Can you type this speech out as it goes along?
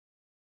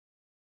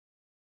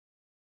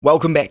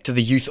Welcome back to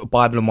the Youth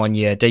Bible in 1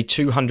 Year, day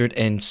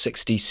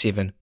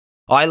 267.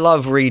 I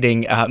love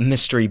reading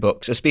mystery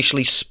books,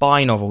 especially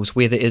spy novels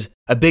where there is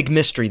a big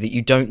mystery that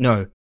you don't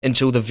know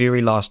until the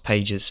very last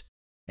pages.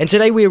 And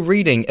today we're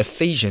reading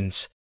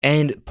Ephesians,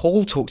 and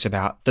Paul talks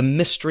about the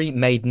mystery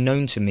made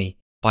known to me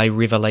by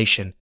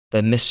revelation,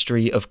 the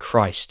mystery of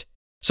Christ.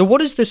 So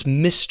what is this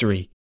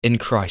mystery in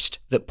Christ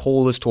that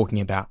Paul is talking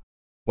about?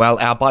 Well,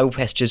 our Bible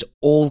passages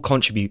all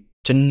contribute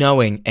to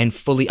knowing and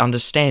fully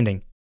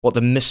understanding what the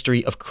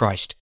mystery of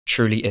Christ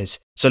truly is.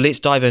 So let's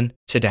dive in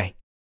today.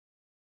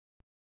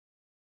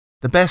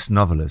 The best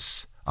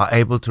novelists are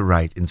able to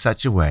write in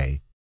such a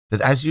way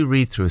that as you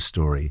read through a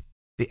story,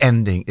 the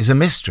ending is a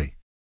mystery.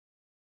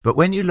 But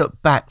when you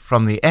look back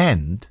from the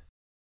end,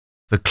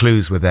 the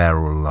clues were there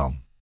all along.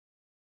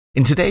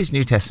 In today's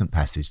New Testament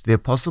passage, the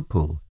Apostle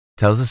Paul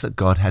tells us that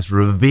God has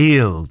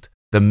revealed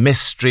the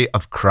mystery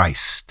of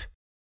Christ.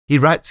 He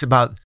writes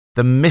about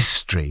the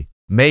mystery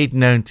made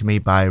known to me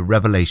by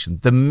revelation,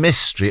 the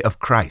mystery of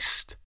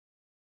Christ,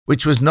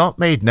 which was not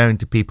made known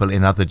to people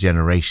in other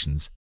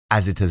generations,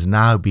 as it has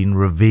now been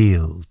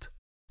revealed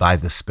by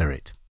the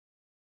Spirit.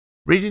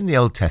 Reading the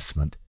Old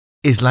Testament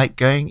is like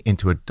going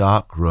into a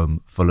dark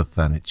room full of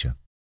furniture.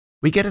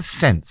 We get a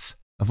sense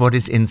of what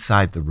is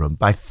inside the room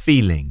by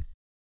feeling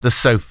the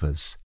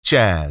sofas,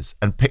 chairs,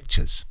 and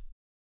pictures.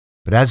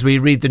 But as we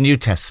read the New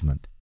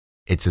Testament,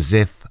 it's as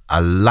if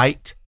a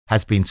light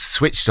has been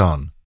switched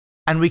on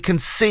and we can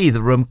see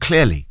the room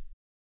clearly.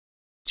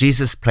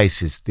 Jesus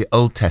places the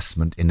Old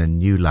Testament in a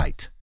new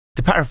light.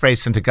 To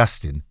paraphrase St.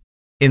 Augustine,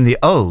 in the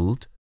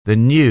old, the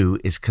new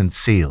is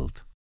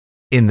concealed.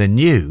 In the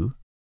new,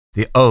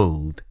 the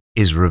old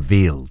is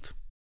revealed.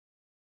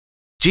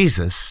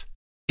 Jesus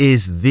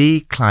is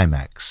the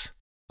climax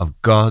of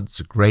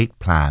God's great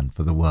plan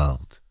for the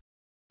world.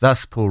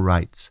 Thus Paul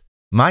writes,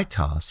 "My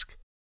task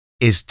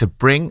is to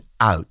bring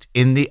out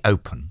in the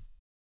open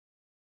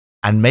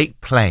and make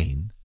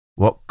plain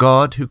what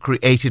God, who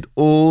created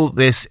all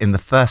this in the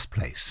first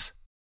place,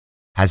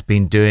 has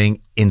been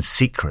doing in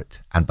secret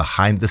and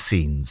behind the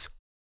scenes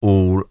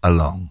all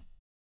along."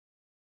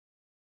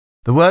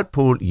 The word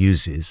Paul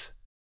uses,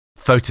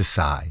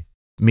 photosai,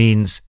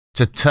 means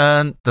to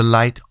turn the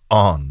light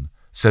on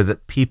so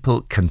that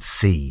people can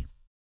see.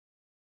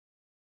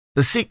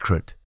 The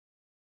secret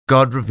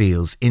God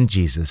reveals in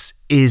Jesus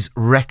is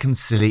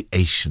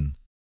reconciliation,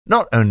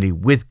 not only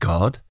with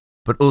God,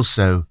 but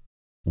also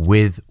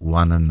with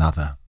one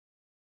another.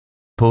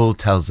 Paul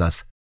tells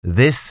us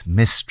this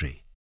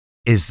mystery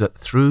is that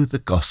through the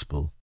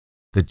gospel,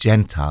 the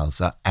Gentiles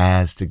are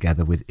heirs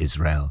together with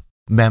Israel,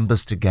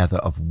 members together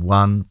of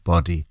one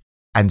body,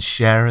 and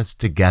sharers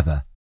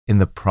together in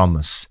the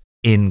promise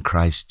in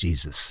Christ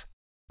Jesus.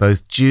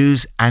 Both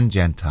Jews and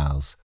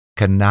Gentiles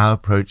can now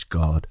approach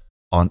God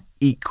on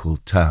equal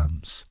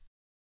terms.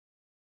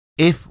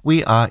 If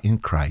we are in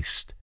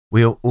Christ,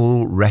 we are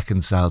all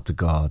reconciled to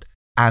God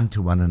and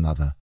to one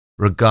another,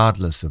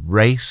 regardless of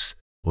race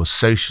or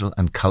social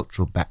and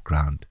cultural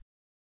background.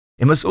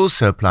 It must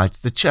also apply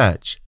to the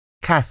Church,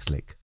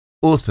 Catholic,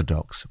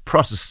 Orthodox,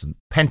 Protestant,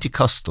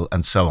 Pentecostal,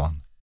 and so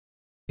on.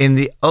 In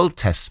the Old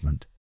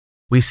Testament,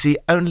 we see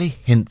only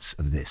hints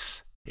of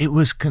this. It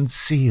was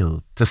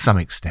concealed to some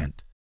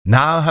extent.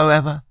 Now,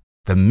 however,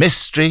 the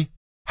mystery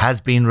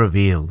has been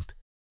revealed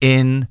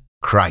in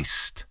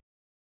Christ.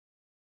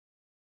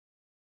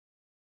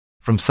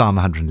 From Psalm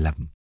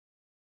 111.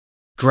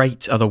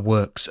 Great are the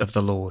works of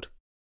the Lord.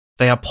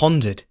 They are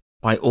pondered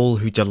by all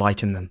who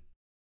delight in them.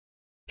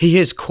 He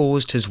has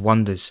caused his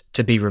wonders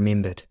to be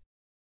remembered.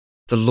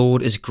 The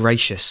Lord is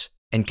gracious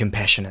and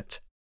compassionate.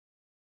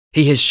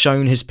 He has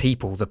shown his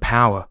people the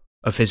power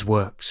of his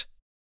works,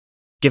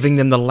 giving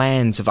them the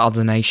lands of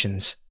other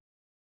nations.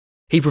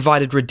 He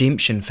provided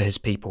redemption for his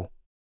people.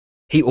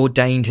 He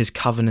ordained his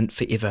covenant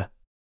forever.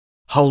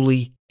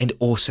 Holy and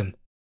awesome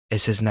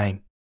is his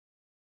name.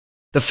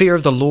 The fear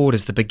of the Lord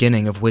is the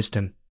beginning of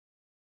wisdom.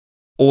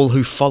 All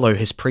who follow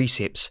his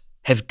precepts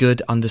have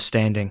good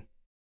understanding.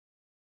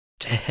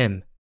 To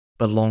him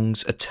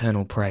belongs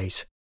eternal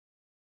praise.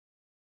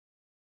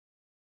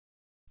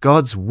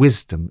 God's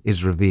wisdom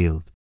is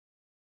revealed.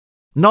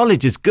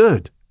 Knowledge is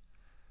good.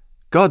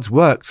 God's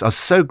works are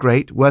so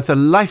great, worth a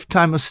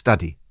lifetime of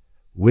study.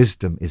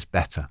 Wisdom is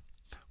better.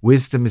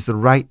 Wisdom is the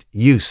right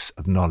use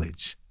of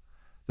knowledge.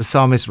 The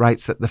psalmist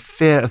writes that the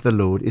fear of the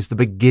Lord is the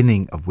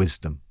beginning of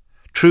wisdom.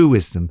 True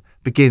wisdom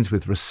begins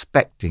with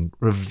respecting,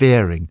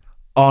 revering,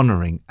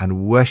 honouring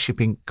and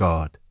worshipping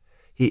God.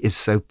 He is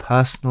so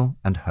personal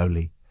and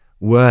holy,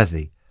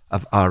 worthy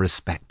of our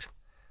respect.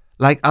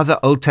 Like other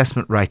Old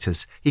Testament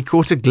writers, he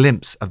caught a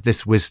glimpse of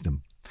this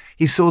wisdom.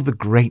 He saw the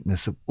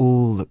greatness of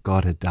all that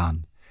God had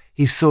done.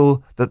 He saw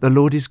that the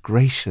Lord is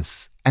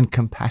gracious and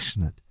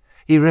compassionate.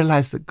 He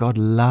realized that God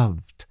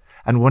loved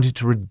and wanted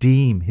to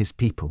redeem his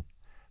people.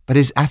 But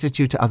his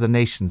attitude to other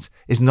nations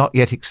is not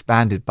yet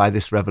expanded by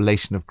this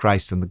revelation of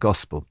Christ and the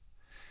gospel.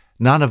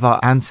 None of our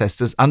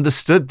ancestors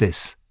understood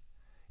this.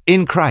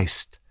 In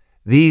Christ,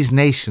 these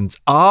nations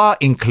are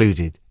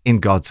included in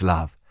God's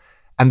love,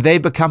 and they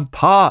become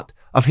part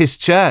of his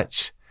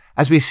church,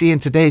 As we see in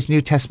today's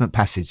New Testament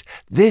passage,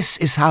 this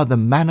is how the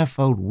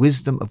manifold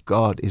wisdom of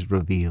God is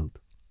revealed.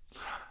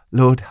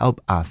 Lord,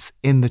 help us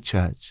in the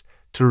church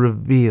to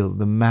reveal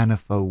the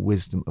manifold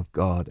wisdom of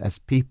God as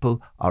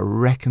people are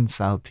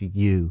reconciled to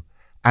you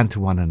and to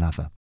one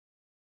another.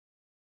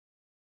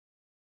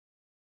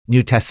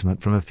 New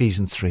Testament from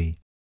Ephesians 3.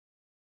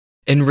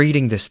 In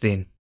reading this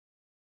then,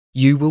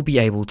 you will be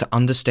able to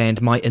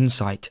understand my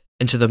insight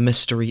into the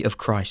mystery of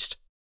Christ,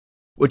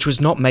 which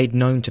was not made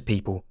known to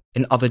people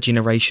in other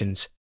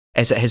generations,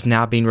 as it has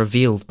now been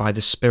revealed by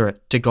the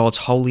Spirit to God's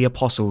holy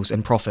apostles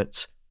and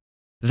prophets.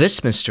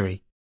 This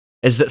mystery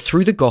is that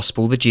through the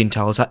gospel the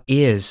Gentiles are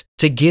heirs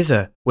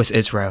together with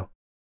Israel,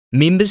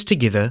 members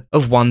together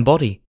of one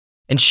body,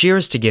 and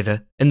sharers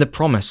together in the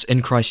promise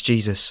in Christ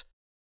Jesus.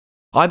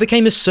 I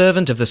became a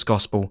servant of this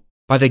gospel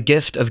by the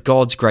gift of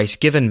God's grace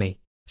given me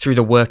through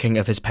the working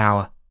of his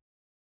power.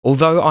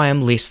 Although I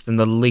am less than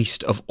the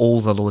least of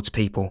all the Lord's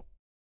people,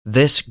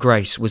 this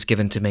grace was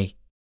given to me,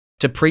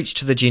 to preach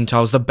to the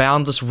Gentiles the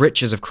boundless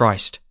riches of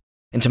Christ,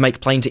 and to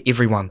make plain to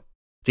everyone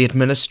the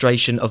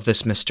administration of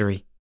this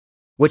mystery,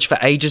 which for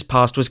ages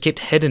past was kept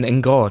hidden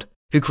in God,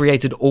 who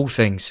created all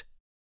things.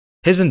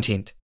 His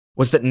intent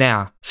was that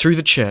now, through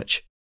the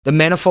church, the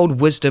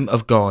manifold wisdom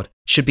of God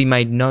should be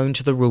made known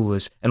to the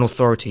rulers and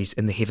authorities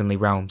in the heavenly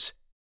realms,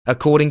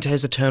 according to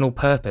his eternal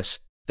purpose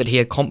that he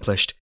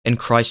accomplished in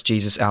Christ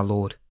Jesus our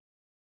Lord.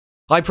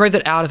 I pray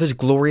that out of his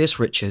glorious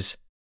riches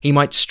he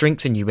might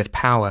strengthen you with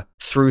power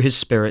through his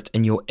Spirit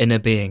in your inner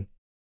being,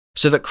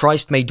 so that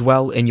Christ may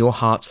dwell in your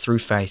hearts through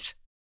faith.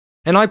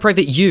 And I pray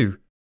that you,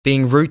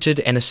 being rooted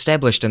and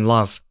established in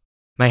love,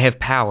 may have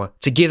power,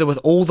 together with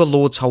all the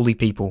Lord's holy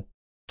people,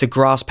 to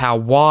grasp how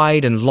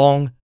wide and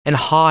long and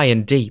high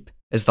and deep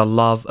is the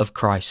love of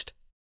Christ,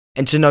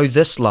 and to know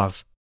this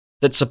love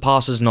that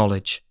surpasses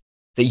knowledge,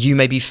 that you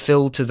may be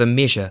filled to the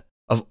measure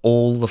of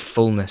all the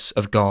fullness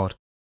of God.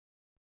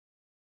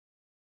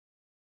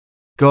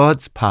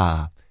 God's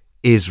power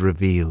is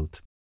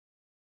revealed.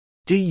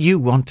 Do you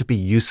want to be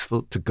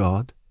useful to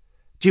God?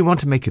 Do you want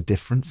to make a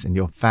difference in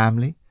your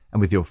family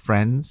and with your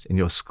friends, in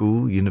your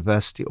school,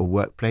 university or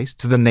workplace,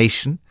 to the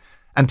nation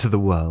and to the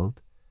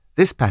world?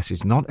 This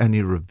passage not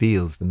only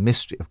reveals the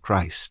mystery of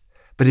Christ,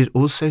 but it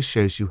also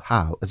shows you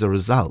how, as a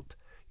result,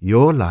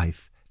 your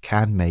life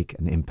can make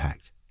an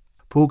impact.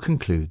 Paul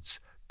concludes,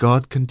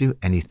 God can do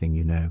anything,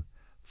 you know,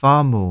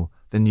 far more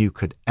than you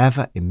could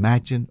ever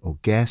imagine or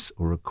guess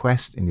or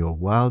request in your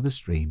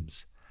wildest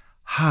dreams.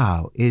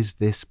 How is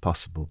this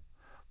possible?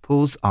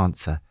 Paul's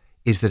answer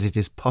is that it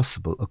is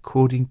possible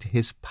according to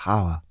his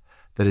power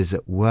that is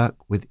at work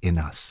within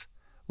us.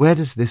 Where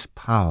does this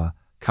power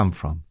come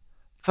from?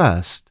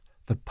 First,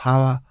 the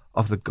power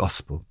of the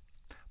gospel.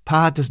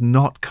 Power does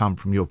not come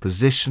from your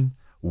position,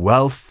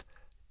 wealth,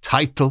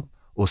 title,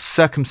 or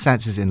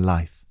circumstances in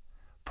life.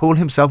 Paul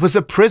himself was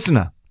a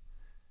prisoner.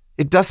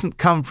 It doesn't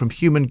come from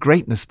human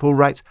greatness. Paul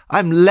writes,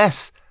 I'm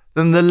less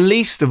than the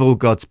least of all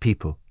God's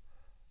people.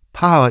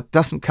 Power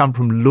doesn't come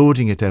from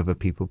lording it over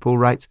people. Paul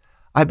writes,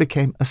 I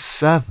became a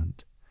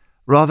servant.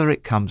 Rather,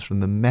 it comes from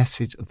the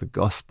message of the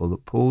gospel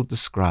that Paul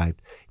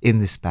described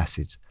in this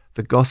passage.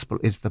 The gospel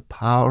is the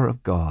power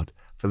of God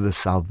for the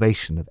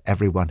salvation of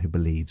everyone who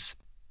believes.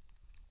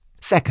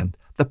 Second,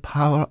 the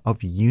power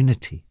of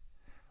unity.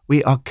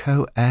 We are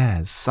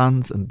co-heirs,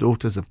 sons and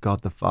daughters of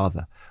God the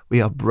Father. We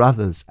are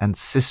brothers and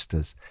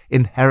sisters,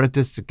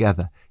 inheritors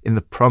together in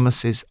the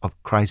promises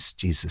of Christ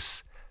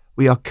Jesus.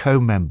 We are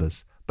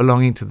co-members,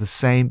 belonging to the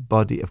same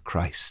body of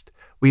Christ.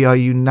 We are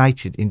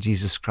united in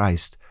Jesus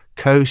Christ,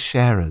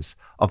 co-sharers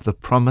of the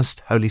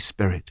promised Holy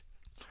Spirit.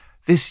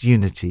 This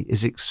unity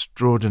is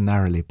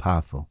extraordinarily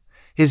powerful.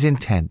 His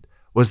intent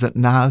was that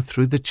now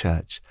through the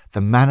church,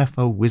 the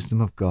manifold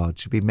wisdom of God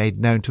should be made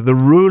known to the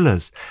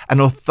rulers and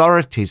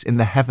authorities in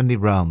the heavenly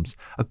realms,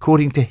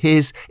 according to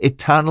his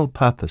eternal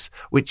purpose,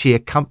 which he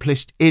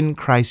accomplished in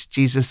Christ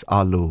Jesus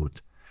our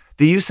Lord.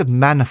 The use of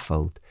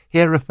manifold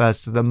here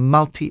refers to the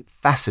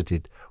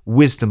multifaceted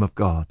wisdom of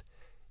God.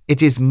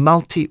 It is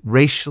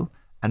multiracial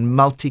and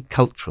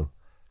multicultural.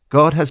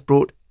 God has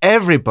brought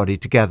everybody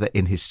together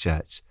in his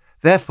church.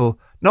 Therefore,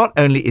 not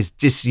only is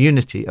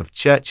disunity of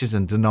churches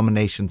and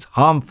denominations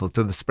harmful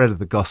to the spread of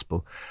the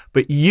gospel,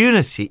 but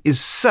unity is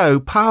so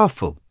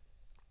powerful.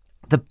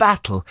 The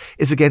battle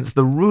is against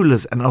the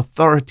rulers and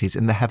authorities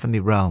in the heavenly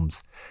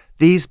realms.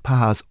 These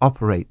powers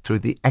operate through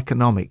the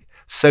economic,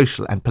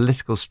 social, and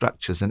political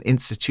structures and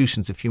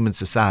institutions of human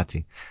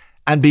society,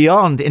 and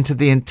beyond into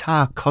the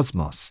entire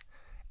cosmos.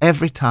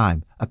 Every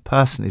time a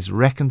person is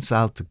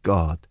reconciled to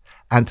God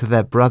and to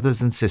their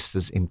brothers and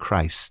sisters in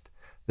Christ,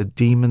 the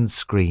demons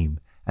scream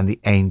and the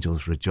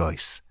angels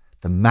rejoice.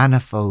 The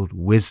manifold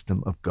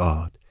wisdom of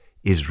God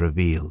is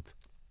revealed.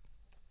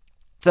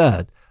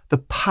 Third, the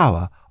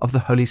power of the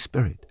Holy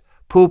Spirit.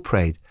 Paul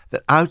prayed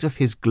that out of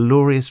his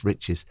glorious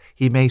riches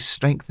he may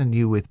strengthen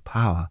you with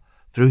power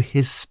through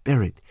his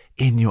Spirit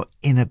in your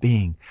inner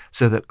being,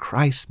 so that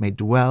Christ may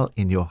dwell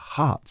in your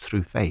hearts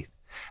through faith,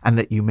 and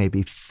that you may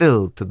be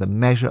filled to the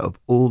measure of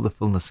all the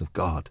fullness of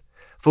God.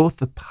 Fourth,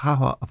 the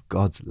power of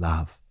God's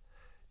love.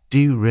 Do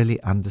you really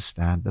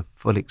understand the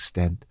full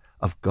extent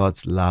of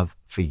God's love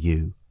for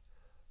you?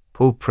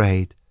 Paul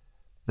prayed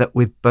that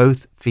with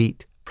both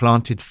feet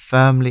planted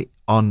firmly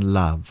on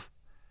love,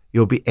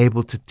 you'll be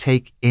able to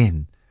take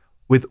in,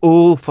 with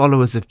all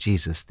followers of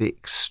Jesus, the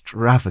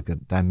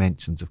extravagant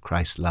dimensions of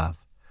Christ's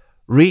love.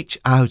 Reach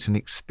out and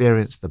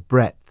experience the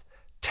breadth,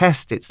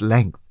 test its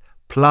length,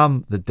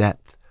 plumb the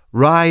depth,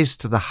 rise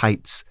to the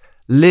heights,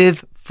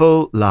 live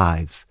full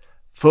lives,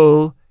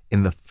 full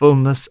in the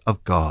fullness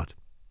of God.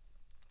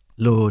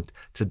 Lord,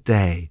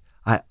 today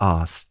I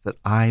ask that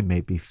I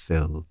may be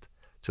filled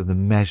to the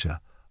measure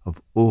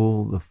of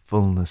all the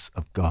fullness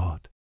of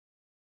God.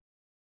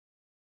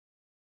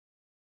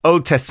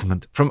 Old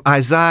Testament, from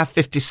Isaiah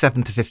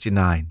 57 to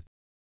 59.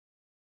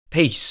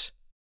 Peace,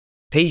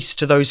 peace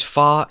to those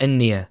far and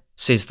near,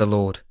 says the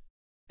Lord,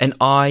 and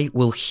I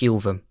will heal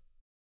them.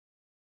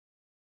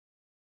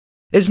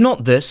 Is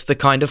not this the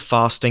kind of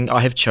fasting I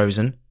have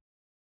chosen?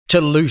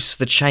 To loose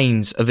the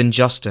chains of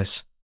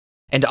injustice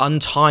and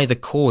untie the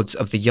cords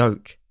of the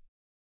yoke,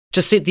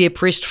 to set the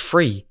oppressed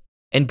free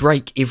and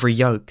break every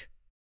yoke?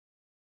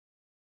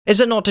 Is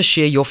it not to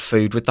share your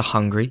food with the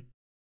hungry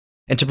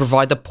and to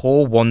provide the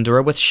poor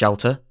wanderer with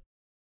shelter?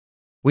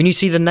 When you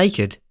see the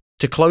naked,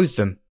 to clothe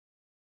them,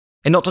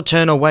 and not to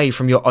turn away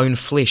from your own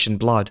flesh and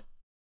blood?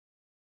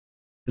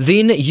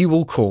 Then you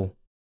will call,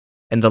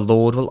 and the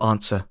Lord will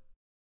answer.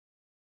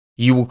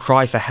 You will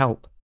cry for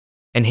help,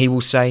 and he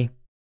will say,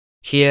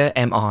 Here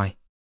am I.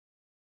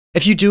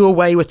 If you do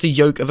away with the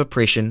yoke of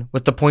oppression,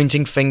 with the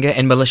pointing finger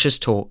and malicious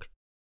talk,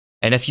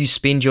 and if you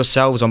spend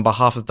yourselves on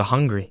behalf of the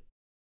hungry,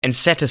 and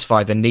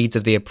satisfy the needs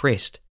of the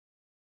oppressed,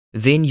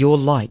 then your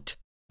light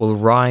will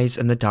rise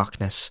in the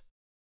darkness,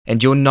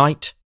 and your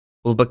night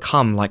will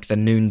become like the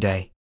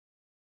noonday.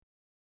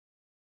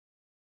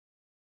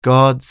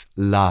 God's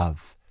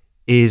love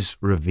is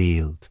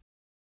revealed.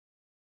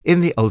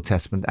 In the Old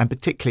Testament, and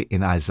particularly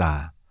in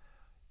Isaiah,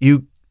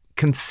 you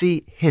can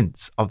see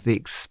hints of the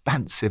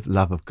expansive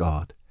love of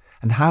God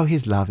and how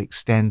his love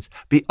extends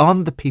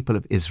beyond the people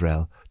of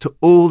Israel to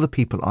all the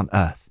people on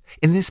earth.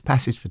 In this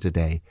passage for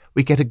today,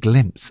 we get a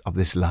glimpse of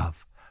this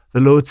love. The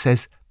Lord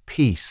says,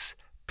 peace,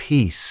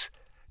 peace,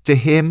 to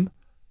him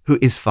who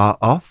is far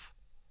off,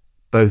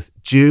 both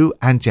Jew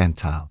and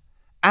Gentile,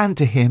 and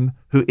to him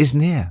who is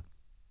near.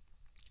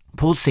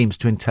 Paul seems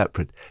to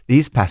interpret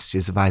these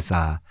passages of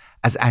Isaiah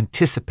as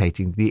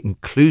anticipating the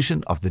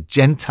inclusion of the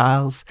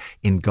Gentiles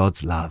in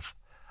God's love.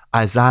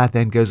 Isaiah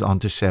then goes on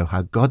to show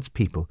how God's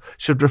people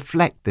should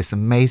reflect this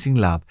amazing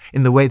love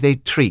in the way they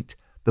treat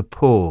the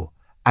poor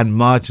and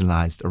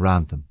marginalized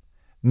around them.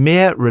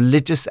 Mere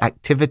religious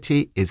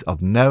activity is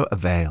of no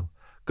avail.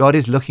 God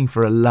is looking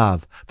for a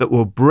love that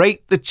will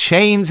break the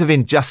chains of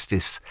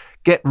injustice,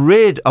 get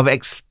rid of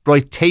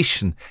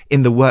exploitation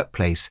in the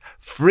workplace,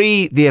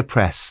 free the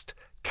oppressed,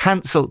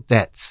 cancel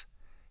debts.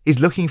 He's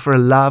looking for a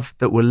love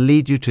that will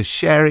lead you to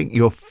sharing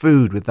your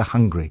food with the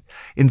hungry,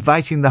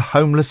 inviting the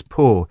homeless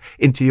poor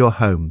into your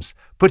homes,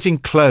 putting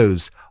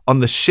clothes on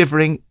the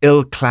shivering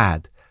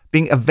ill-clad,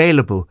 being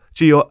available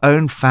to your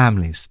own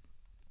families.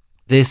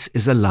 This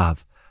is a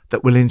love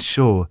that will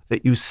ensure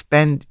that you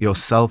spend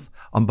yourself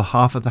on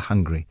behalf of the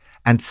hungry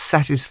and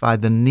satisfy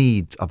the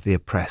needs of the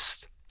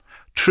oppressed.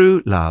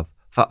 True love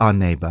for our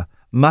neighbour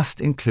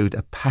must include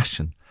a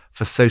passion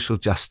for social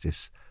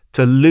justice,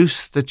 to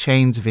loose the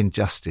chains of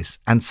injustice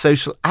and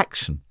social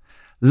action.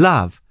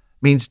 Love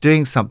means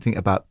doing something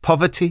about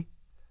poverty,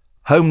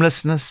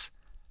 homelessness,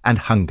 and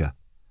hunger.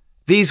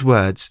 These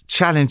words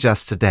challenge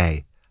us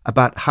today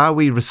about how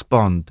we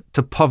respond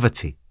to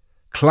poverty,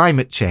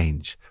 climate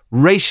change,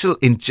 racial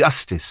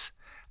injustice,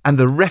 and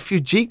the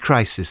refugee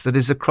crisis that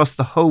is across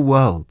the whole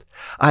world.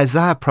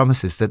 Isaiah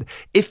promises that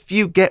if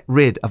you get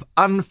rid of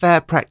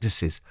unfair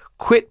practices,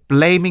 quit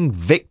blaming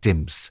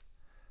victims,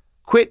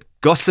 quit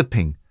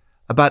gossiping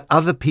about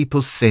other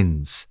people's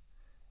sins,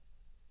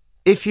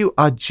 if you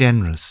are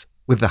generous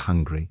with the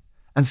hungry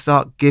and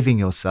start giving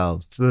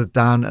yourselves to the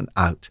down and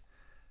out,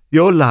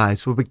 your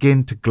lives will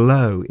begin to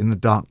glow in the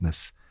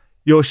darkness.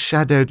 Your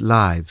shadowed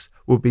lives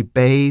will be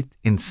bathed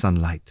in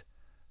sunlight.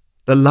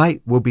 The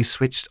light will be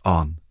switched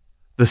on.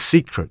 The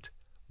secret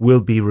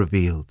will be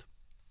revealed.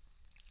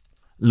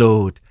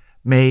 Lord,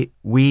 may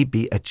we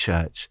be a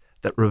church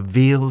that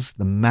reveals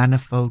the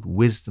manifold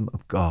wisdom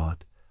of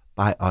God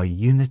by our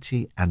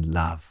unity and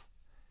love.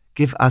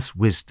 Give us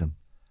wisdom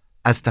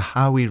as to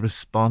how we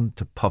respond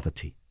to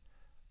poverty.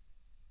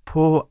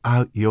 Pour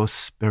out your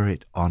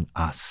Spirit on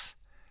us.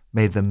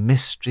 May the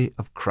mystery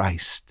of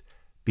Christ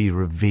be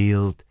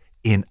revealed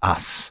in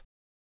us.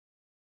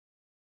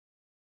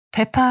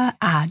 Pippa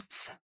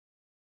adds,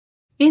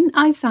 in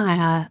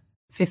Isaiah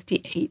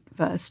 58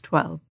 verse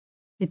 12,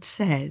 it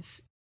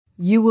says,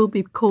 "You will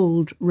be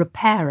called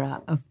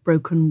repairer of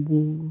broken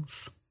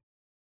walls."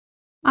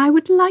 I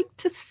would like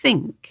to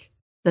think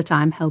that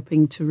I'm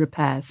helping to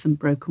repair some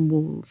broken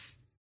walls.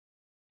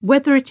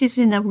 Whether it is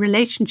in a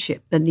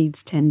relationship that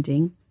needs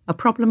tending, a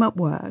problem at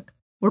work,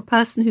 or a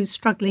person who's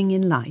struggling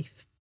in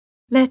life,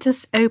 let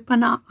us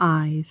open our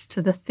eyes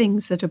to the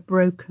things that are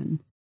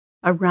broken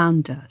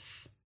around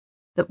us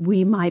that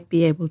we might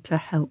be able to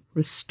help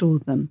restore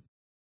them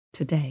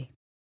today.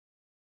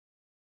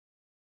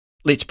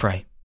 Let's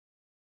pray.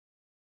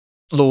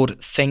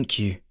 Lord, thank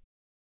you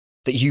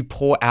that you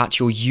pour out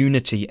your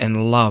unity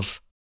and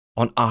love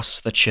on us,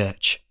 the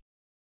church.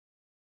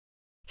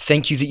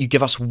 Thank you that you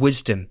give us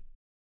wisdom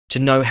to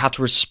know how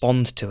to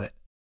respond to it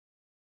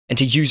and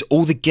to use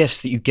all the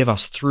gifts that you give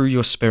us through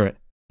your Spirit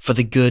for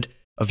the good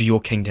of your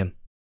kingdom.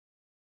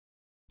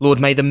 Lord,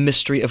 may the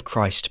mystery of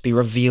Christ be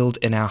revealed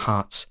in our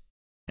hearts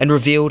and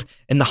revealed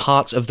in the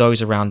hearts of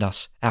those around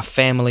us, our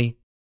family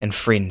and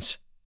friends.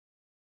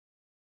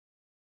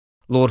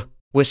 Lord,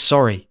 we're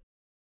sorry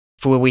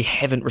for where we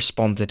haven't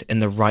responded in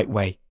the right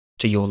way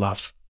to your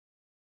love.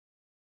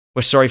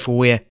 We're sorry for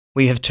where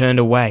we have turned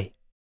away.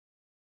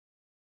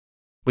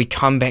 We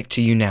come back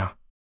to you now.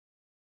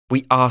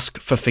 We ask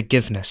for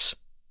forgiveness.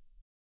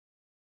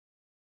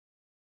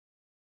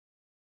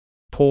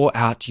 Pour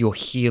out your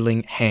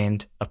healing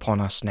hand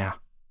upon us now.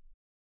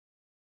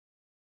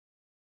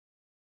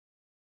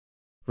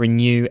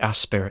 Renew our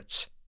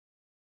spirits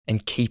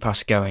and keep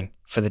us going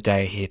for the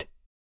day ahead.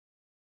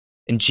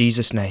 In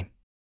Jesus' name,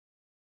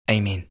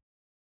 amen.